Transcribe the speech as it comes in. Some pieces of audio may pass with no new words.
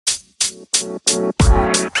Hello,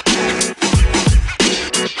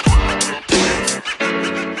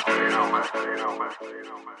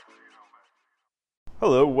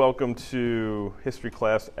 welcome to History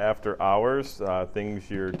Class After Hours, things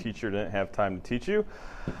your teacher didn't have time to teach you.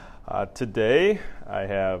 Today I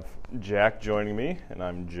have Jack joining me, and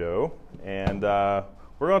I'm Joe, and we're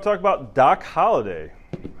going to talk about Doc Holliday.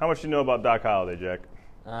 How much do you know about Doc Holliday, Jack?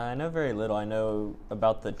 I know very little. I know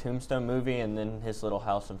about the Tombstone movie and then his little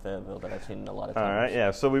house in Fayetteville that I've seen a lot of times. All right,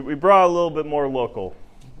 yeah, so we brought a little bit more local.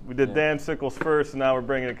 We did Dan Sickles first, and now we're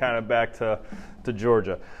bringing it kind of back to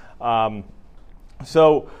Georgia.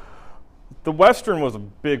 So the Western was a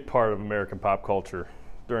big part of American pop culture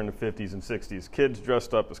during the 50s and 60s. Kids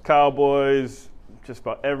dressed up as cowboys. Just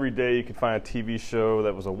about every day you could find a TV show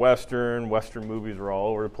that was a Western. Western movies were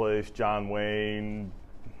all over the place. John Wayne,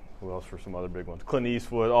 who else were some other big ones? Clint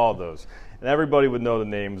Eastwood, all those. And everybody would know the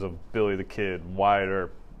names of Billy the Kid, Wyatt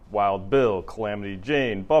Earp, Wild Bill, Calamity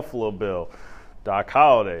Jane, Buffalo Bill, Doc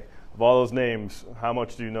Holliday. Of all those names, how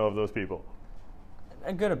much do you know of those people?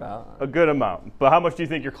 A good amount. A good amount. But how much do you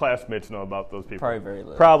think your classmates know about those people? Probably very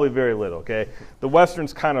little. Probably very little, okay? The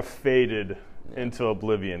Westerns kind of faded into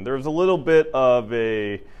oblivion. There was a little bit of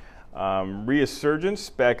a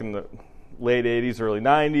resurgence back in the late 80s, early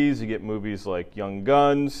 90s. You get movies like Young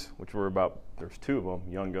Guns, which were about, there's two of them,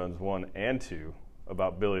 Young Guns 1 and 2,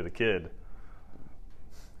 about Billy the Kid.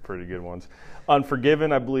 Pretty good ones.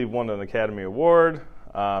 Unforgiven, I believe, won an Academy Award.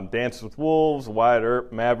 Dances with Wolves, Wyatt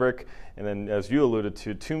Earp, Maverick, and then, as you alluded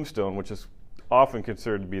to, Tombstone, which is often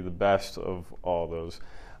considered to be the best of all those.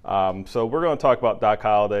 So we're going to talk about Doc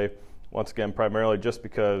Holliday, once again, primarily just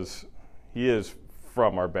because he is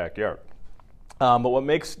from our backyard. But what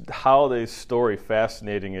makes Holliday's story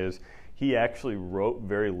fascinating is he actually wrote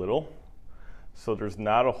very little, so there's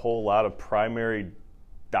not a whole lot of primary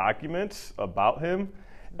documents about him.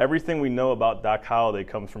 Everything we know about Doc Holliday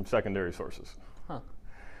comes from secondary sources.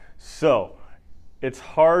 So it's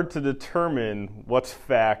hard to determine what's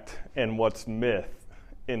fact and what's myth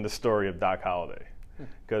in the story of Doc Holliday,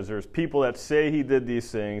 because there's people that say he did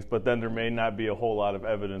these things, but then there may not be a whole lot of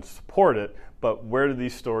evidence to support it. But where did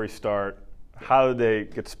these stories start? How did they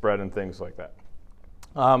get spread and things like that?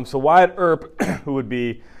 So Wyatt Earp, who would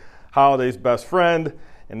be Holliday's best friend,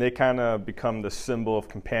 and they kind of become the symbol of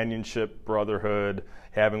companionship, brotherhood,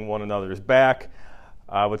 having one another's back.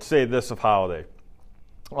 I would say this of Holliday.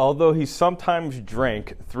 Although he sometimes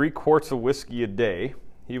drank 3 quarts of whiskey a day,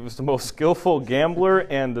 he was the most skillful gambler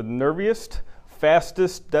and the nerviest,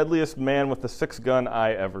 fastest, deadliest man with a 6-gun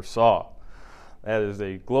I ever saw. That is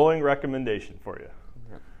a glowing recommendation for you.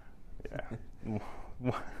 Yeah.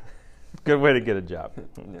 Good way to get a job.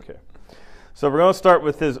 Okay. So we're going to start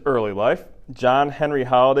with his early life. John Henry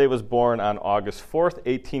Holliday was born on August 4th,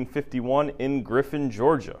 1851 in Griffin,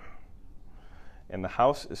 Georgia. And the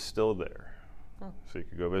house is still there. So you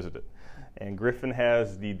could go visit it. And Griffin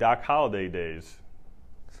has the Doc Holliday Days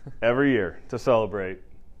every year to celebrate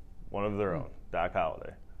one of their own, Doc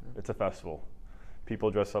Holliday. It's a festival. People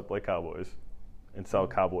dress up like cowboys and sell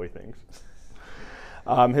cowboy things.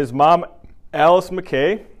 His mom, Alice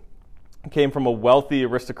McKay, came from a wealthy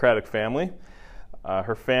aristocratic family.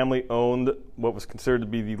 Her family owned what was considered to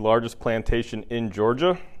be the largest plantation in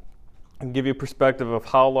Georgia. And give you a perspective of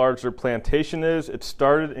how large their plantation is, it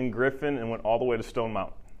started in Griffin and went all the way to Stone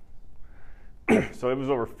Mountain. So it was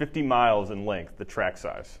over 50 miles in length, the tract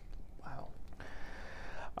size. Wow.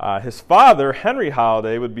 His father, Henry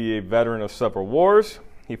Holliday, would be a veteran of several wars.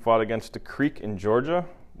 He fought against the Creek in Georgia.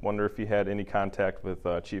 Wonder if he had any contact with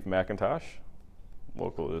Chief McIntosh,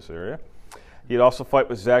 local to this area. He'd also fight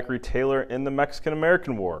with Zachary Taylor in the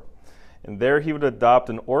Mexican-American War. And there he would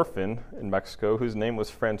adopt an orphan in Mexico whose name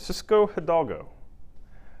was Francisco Hidalgo.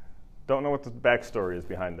 Don't know what the backstory is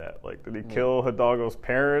behind that. Like, did he kill Hidalgo's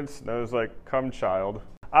parents? And it was like, come child,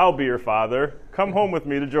 I'll be your father. Come home with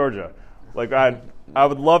me to Georgia. Like, I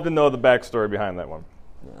would love to know the backstory behind that one.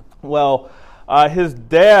 Yeah. Well, his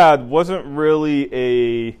dad wasn't really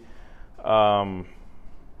a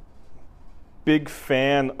big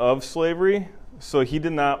fan of slavery. So he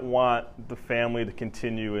did not want the family to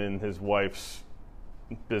continue in his wife's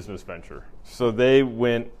business venture. So they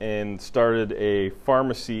went and started a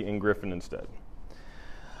pharmacy in Griffin instead.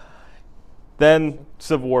 Then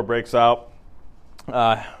Civil War breaks out.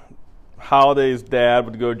 Holliday's dad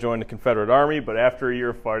would go join the Confederate Army, but after a year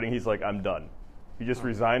of fighting, he's like, I'm done. He just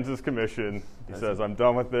resigns his commission. He says, I'm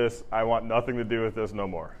done with this. I want nothing to do with this no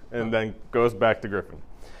more. And then goes back to Griffin.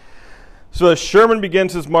 So as Sherman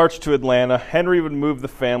begins his march to Atlanta, Henry would move the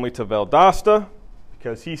family to Valdosta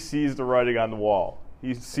because he sees the writing on the wall.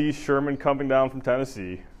 He sees Sherman coming down from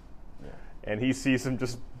Tennessee, and he sees him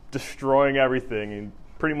just destroying everything and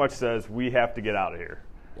pretty much says, we have to get out of here.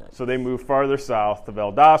 Yikes. So they move farther south to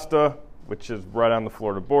Valdosta, which is right on the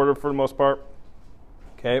Florida border for the most part.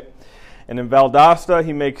 Okay. And in Valdosta,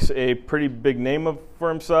 he makes a pretty big name for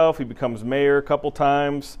himself. He becomes mayor a couple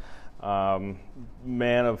times,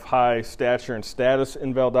 man of high stature and status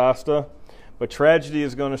in Valdosta. But tragedy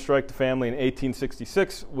is going to strike the family in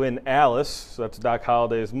 1866 when Alice, so that's Doc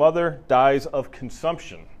Holliday's mother, dies of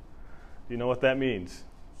consumption. Do you know what that means?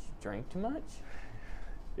 She drank too much?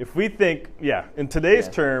 If we think, in today's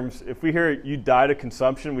terms, if we hear you died of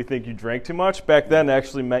consumption, we think you drank too much. Back then, it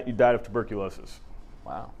actually meant you died of tuberculosis.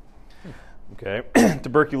 Wow. Okay,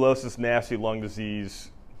 tuberculosis, nasty lung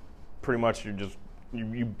disease. Pretty much,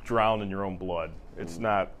 you drown in your own blood. It's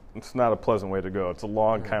not a pleasant way to go. It's a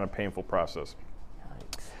long, kind of painful process.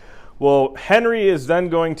 Yikes. Well, Henry is then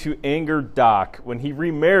going to anger Doc when he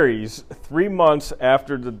remarries 3 months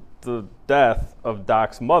after the death of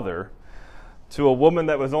Doc's mother to a woman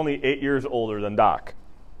that was only 8 years older than Doc.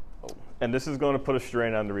 And this is going to put a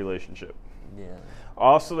strain on the relationship. Yeah.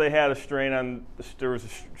 Also, there was a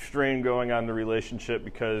strain going on the relationship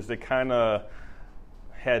because they kind of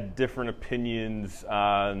had different opinions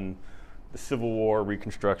on the Civil War,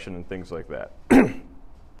 Reconstruction, and things like that.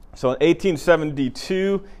 So in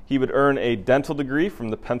 1872, he would earn a dental degree from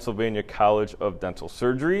the Pennsylvania College of Dental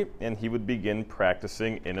Surgery, and he would begin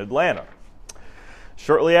practicing in Atlanta.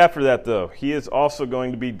 Shortly after that, though, he is also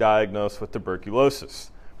going to be diagnosed with tuberculosis.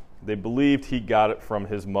 They believed he got it from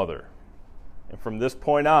his mother. And from this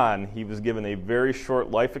point on, he was given a very short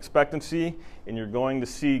life expectancy, and you're going to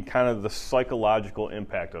see kind of the psychological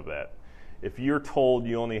impact of that. If you're told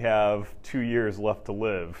you only have 2 years left to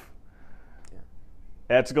live,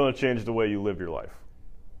 that's going to change the way you live your life.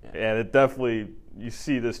 And it definitely, you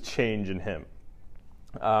see this change in him.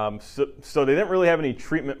 So they didn't really have any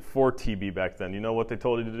treatment for TB back then. You know what they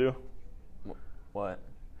told you to do? What?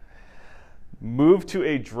 Move to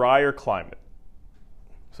a drier climate.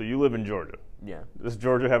 So you live in Georgia. Yeah. Does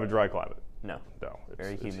Georgia have a dry climate? No. No.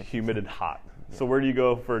 Very humid. It's humid and hot. Yeah. So where do you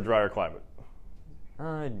go for a drier climate?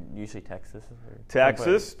 Usually Texas.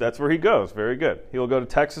 Texas, that's where he goes. Very good. He'll go to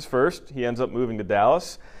Texas first. He ends up moving to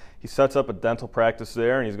Dallas. He sets up a dental practice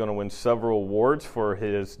there, and he's going to win several awards for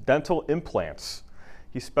his dental implants.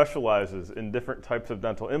 He specializes in different types of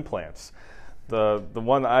dental implants. The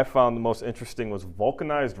one that I found the most interesting was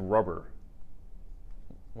vulcanized rubber.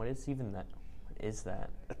 What is even that? What is that?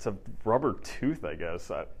 It's a rubber tooth, I guess.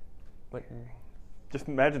 What? Just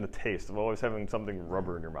imagine the taste of always having something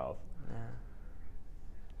rubber in your mouth. Yeah.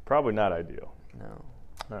 Probably not ideal. No.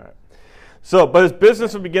 All right. So, but his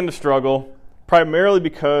business would begin to struggle, primarily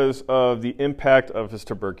because of the impact of his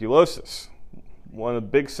tuberculosis. One of the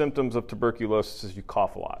big symptoms of tuberculosis is you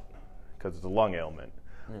cough a lot because it's a lung ailment.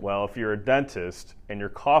 Well, if you're a dentist and you're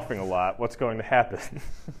coughing a lot, what's going to happen?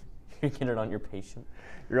 You get it on your patient.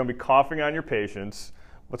 You're going to be coughing on your patients.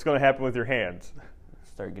 What's going to happen with your hands?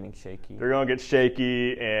 Start getting shaky. They're going to get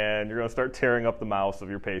shaky, and you're going to start tearing up the mouths of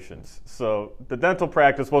your patients. So the dental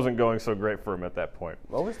practice wasn't going so great for him at that point.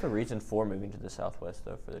 What was the reason for moving to the Southwest,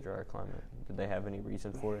 though, for the drier climate? Did they have any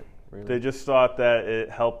reason for it, really? They just thought that it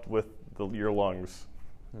helped with your lungs.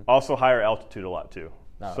 Also higher altitude a lot, too.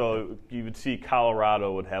 Oh, so okay. you would see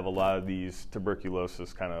Colorado would have a lot of these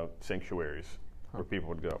tuberculosis kind of sanctuaries where people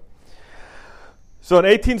would go. So in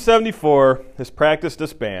 1874, his practice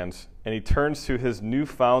disbands, and he turns to his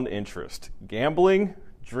newfound interest, gambling,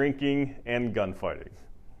 drinking, and gunfighting.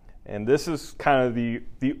 And this is kind of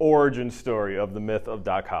the origin story of the myth of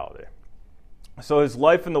Doc Holliday. So his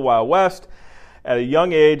life in the Wild West, at a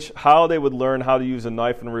young age, Holliday would learn how to use a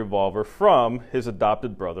knife and a revolver from his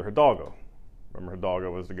adopted brother, Hidalgo. Remember,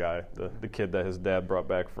 Hidalgo was the guy, the kid that his dad brought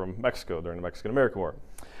back from Mexico during the Mexican-American War.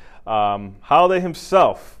 Holliday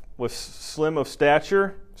himself was slim of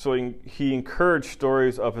stature, so he encouraged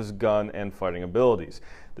stories of his gun and fighting abilities.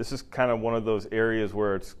 This is kind of one of those areas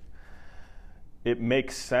where it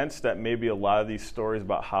makes sense that maybe a lot of these stories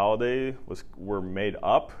about Holliday were made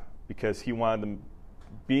up because he wanted them,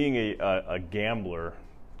 being a gambler,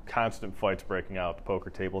 constant fights breaking out at the poker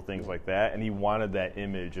table, things like that, and he wanted that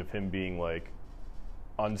image of him being like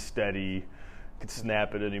unsteady, could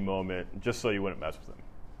snap at any moment, just so you wouldn't mess with him.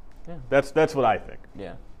 Yeah. That's what I think.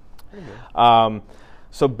 Yeah.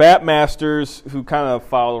 So Bat Masters, who kind of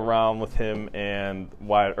followed around with him, and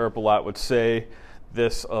Wyatt Earp a lot, would say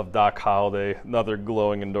this of Doc Holliday, another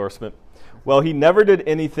glowing endorsement. Well, he never did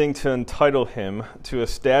anything to entitle him to a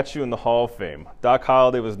statue in the Hall of Fame. Doc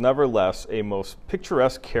Holliday was nevertheless a most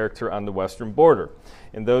picturesque character on the western border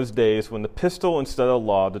in those days when the pistol instead of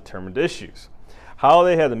law determined issues.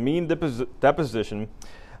 Holliday had a mean deposition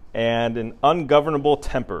and an ungovernable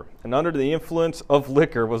temper, and under the influence of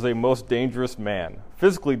liquor was a most dangerous man.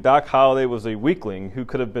 Physically, Doc Holliday was a weakling who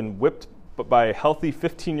could have been whipped by a healthy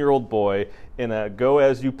 15-year-old boy in a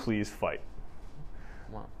go-as-you-please fight.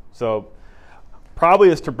 Wow. So probably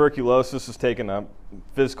his tuberculosis has taken a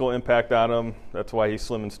physical impact on him. That's why he's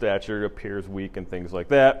slim in stature, appears weak, and things like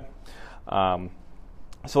that.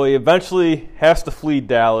 So he eventually has to flee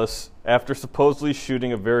Dallas after supposedly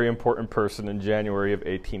shooting a very important person in January of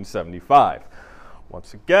 1875.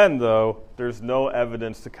 Once again, though, there's no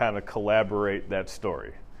evidence to kind of collaborate that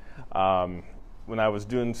story. When I was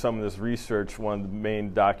doing some of this research, one of the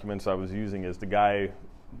main documents I was using is the guy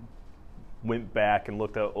went back and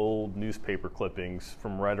looked at old newspaper clippings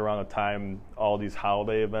from right around the time all these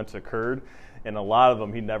holiday events occurred, and a lot of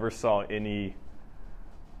them he never saw any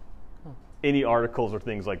articles or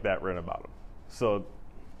things like that written about him. So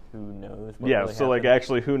who knows what yeah, really so happened? like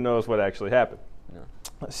actually who knows what actually happened. No.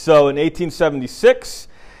 So in 1876,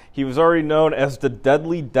 he was already known as the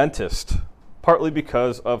Deadly Dentist, partly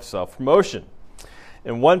because of self-promotion.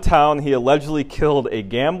 In one town, he allegedly killed a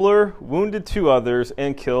gambler, wounded 2 others,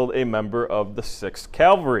 and killed a member of the 6th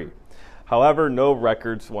Cavalry. However, no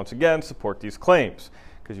records, once again, support these claims,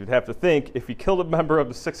 because you'd have to think, if he killed a member of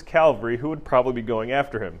the 6th Cavalry, who would probably be going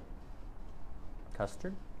after him?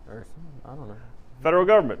 Custard? Or something? I don't know. Federal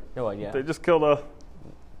government. Oh, yeah. They just killed a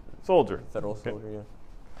soldier. Federal soldier, yeah.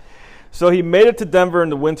 So he made it to Denver in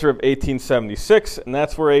the winter of 1876, and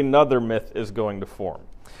that's where another myth is going to form.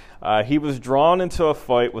 He was drawn into a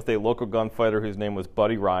fight with a local gunfighter whose name was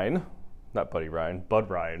Buddy Ryan. Not Buddy Ryan, Bud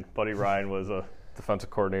Ryan. Buddy Ryan was a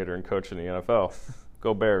defensive coordinator and coach in the NFL.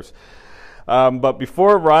 Go Bears. But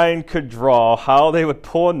before Ryan could draw, Holliday would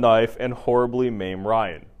pull a knife and horribly maim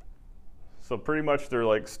Ryan. So pretty much they're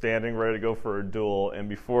like standing ready to go for a duel, and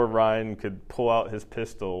before Ryan could pull out his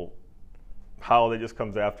pistol, Holliday just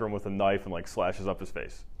comes after him with a knife and like slashes up his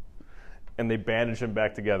face. And they bandage him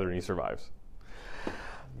back together and he survives.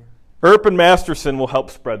 Earp and Masterson will help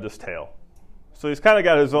spread this tale. So he's kind of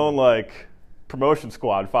got his own like promotion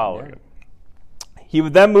squad following him. He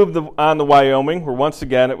would then move on to Wyoming, where once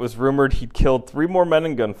again it was rumored he'd killed 3 more men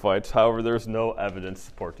in gunfights. However, there's no evidence to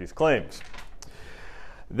support these claims.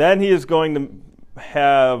 Then he is going to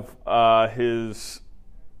have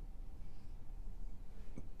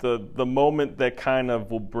the moment that kind of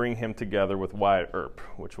will bring him together with Wyatt Earp,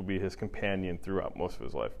 which will be his companion throughout most of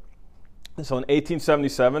his life. So in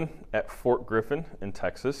 1877, at Fort Griffin in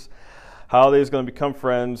Texas, Holliday is going to become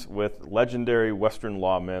friends with legendary Western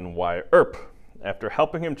lawman Wyatt Earp after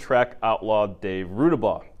helping him track outlaw Dave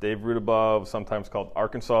Rudabaugh. Dave Rudabaugh, sometimes called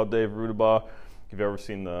Arkansas Dave Rudabaugh. If you've ever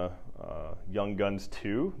seen the Young Guns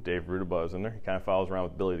 2, Dave Rudabaugh is in there. He kind of follows around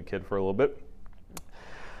with Billy the Kid for a little bit.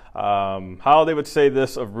 Holliday would say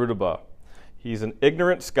this of Rudabaugh: "He's an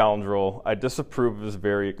ignorant scoundrel. I disapprove of his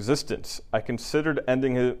very existence. I considered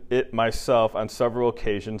ending it myself on several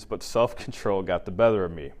occasions, but self-control got the better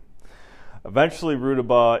of me." Eventually,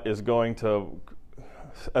 Rudabaugh is going to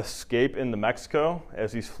escape into Mexico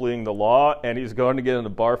as he's fleeing the law, and he's going to get in a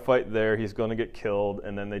bar fight there. He's going to get killed,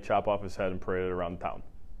 and then they chop off his head and parade it around town.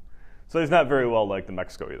 So he's not very well liked in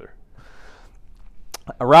Mexico either.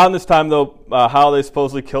 Around this time, though, Holliday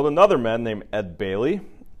supposedly killed another man named Ed Bailey.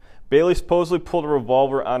 Bailey supposedly pulled a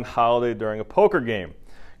revolver on Holliday during a poker game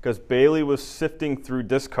because Bailey was sifting through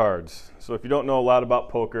discards. So if you don't know a lot about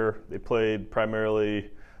poker, they played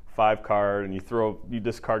primarily 5-card, and you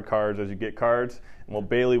discard cards as you get cards. And well,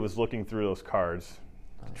 Bailey was looking through those cards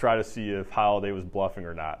to try to see if Holliday was bluffing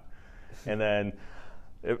or not. And then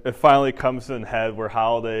it finally comes to a head where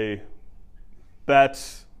Holliday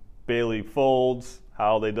bets, Bailey folds,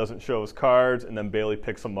 Holliday doesn't show his cards, and then Bailey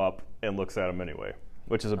picks him up and looks at him anyway,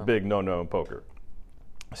 which is a big no-no in poker.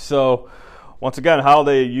 So once again,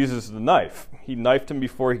 Holliday uses the knife. He knifed him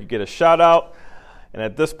before he could get a shot out, and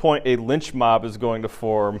at this point, a lynch mob is going to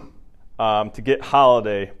form to get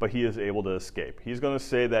Holliday, but he is able to escape. He's going to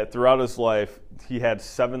say that throughout his life, he had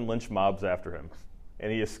 7 lynch mobs after him,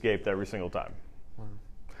 and he escaped every single time.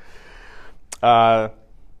 Wow.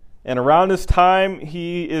 And around this time,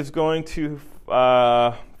 he is going to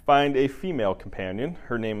find a female companion.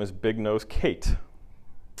 Her name is Big Nose Kate.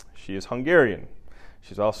 She is Hungarian.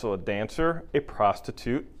 She's also a dancer, a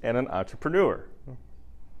prostitute, and an entrepreneur.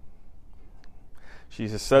 She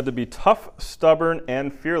is said to be tough, stubborn,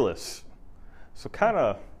 and fearless. So kind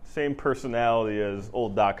of same personality as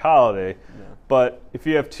old Doc Holliday. Yeah. But if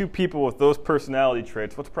you have 2 people with those personality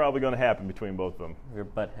traits, what's probably going to happen between both of them? Your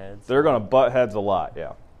butt heads. They're going to butt heads a lot,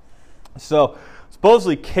 yeah. So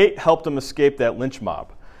supposedly Kate helped him escape that lynch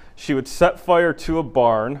mob. She would set fire to a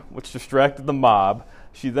barn, which distracted the mob.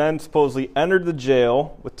 She then supposedly entered the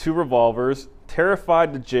jail with 2 revolvers,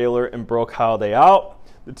 terrified the jailer, and broke Holiday out.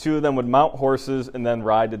 The 2 of them would mount horses and then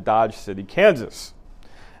ride to Dodge City, Kansas.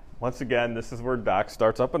 Once again, this is where Doc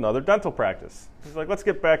starts up another dental practice. He's like, let's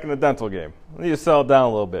get back in the dental game. We need to settle down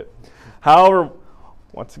a little bit. However,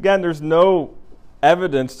 once again, there's no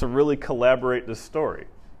evidence to really collaborate this story.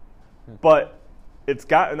 But it's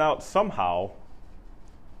gotten out somehow.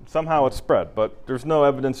 Somehow it's spread, but there's no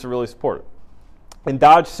evidence to really support it. In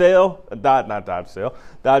Dodge City,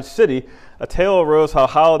 a tale arose how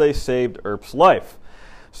Holiday saved Earp's life.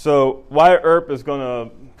 So Wyatt Earp is going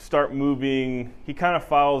to start moving. He kind of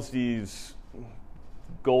follows these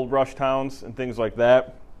gold rush towns and things like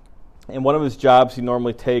that. And one of his jobs he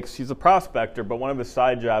normally takes, he's a prospector, but one of his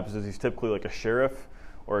side jobs is he's typically like a sheriff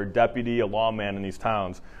or a deputy, a lawman in these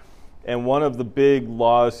towns. And one of the big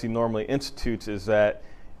laws he normally institutes is that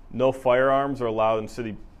no firearms are allowed in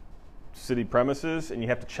city premises, and you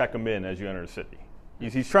have to check them in as you enter the city.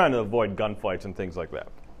 He's trying to avoid gunfights and things like that.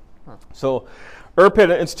 So Earp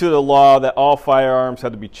had instituted a law that all firearms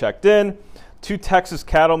had to be checked in. 2 Texas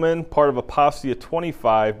cattlemen, part of a posse of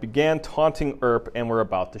 25, began taunting Earp and were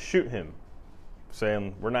about to shoot him,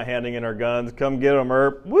 saying, we're not handing in our guns. Come get them,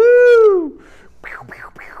 Earp. Woo! Pew,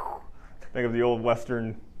 pew, pew. Think of the old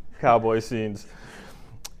Western cowboy scenes.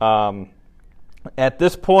 At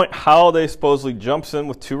this point, Holiday supposedly jumps in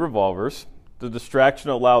with 2 revolvers. The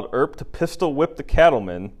distraction allowed Earp to pistol whip the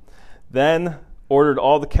cattlemen, then ordered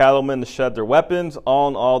all the cattlemen to shed their weapons. All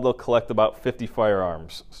in all, they'll collect about 50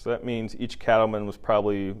 firearms. So that means each cattleman was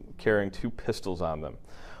probably carrying 2 pistols on them.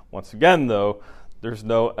 Once again, though, there's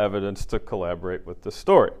no evidence to collaborate with this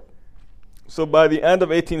story. So by the end of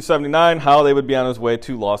 1879, Holiday would be on his way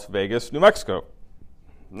to Las Vegas, New Mexico.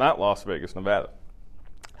 Not Las Vegas, Nevada.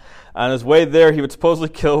 On his way there, he would supposedly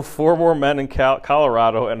kill 4 more men in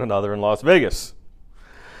Colorado and another in Las Vegas.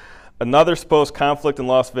 Another supposed conflict in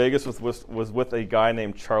Las Vegas was with a guy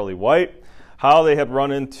named Charlie White. Holiday had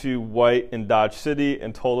run into White in Dodge City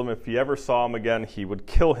and told him if he ever saw him again, he would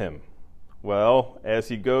kill him. Well, as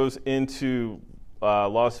he goes into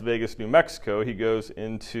Las Vegas, New Mexico, he goes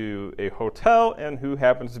into a hotel, and who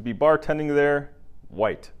happens to be bartending there?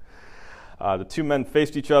 White. The 2 men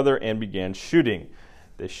faced each other and began shooting.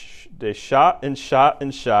 They shot and shot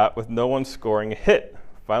and shot with no one scoring a hit.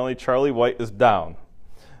 Finally, Charlie White is down.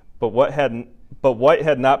 But White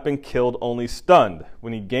had not been killed, only stunned.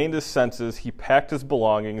 When he gained his senses, he packed his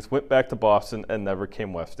belongings, went back to Boston, and never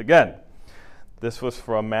came west again. This was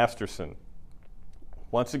from Masterson.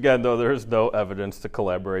 Once again, though, there is no evidence to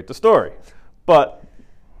collaborate the story. But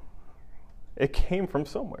it came from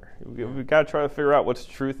somewhere. We've got to try to figure out what's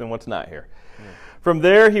truth and what's not here. Yeah. From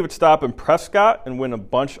there, he would stop in Prescott and win a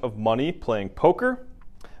bunch of money playing poker.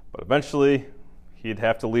 But eventually, he'd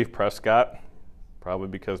have to leave Prescott, probably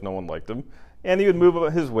because no one liked him. And he would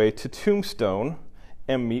move his way to Tombstone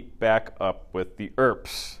and meet back up with the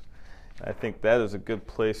Earps. I think that is a good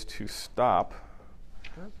place to stop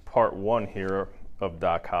part 1 here of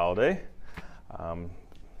Doc Holiday.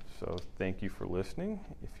 So thank you for listening.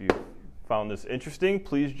 If you found this interesting,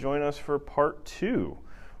 please join us for part 2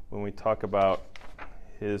 when we talk about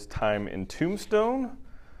his time in Tombstone,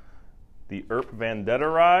 the Earp Vendetta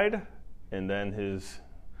ride, and then his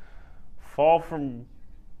fall from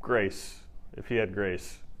grace, if he had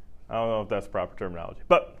grace. I don't know if that's proper terminology,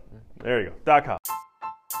 but there you go. Doc Holiday.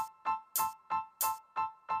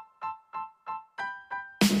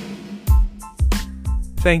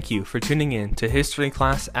 Thank you for tuning in to History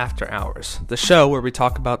Class After Hours, the show where we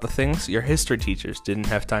talk about the things your history teachers didn't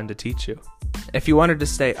have time to teach you. If you wanted to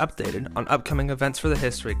stay updated on upcoming events for the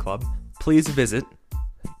History Club, please visit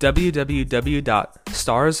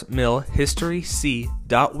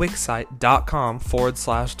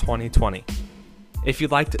www.starsmillhistoryc.wixsite.com/2020. If you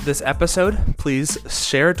liked this episode, please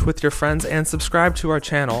share it with your friends and subscribe to our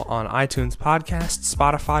channel on iTunes Podcasts,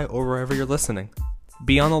 Spotify, or wherever you're listening.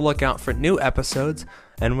 Be on the lookout for new episodes,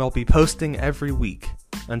 and we'll be posting every week.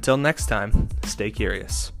 Until next time, stay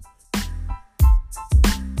curious.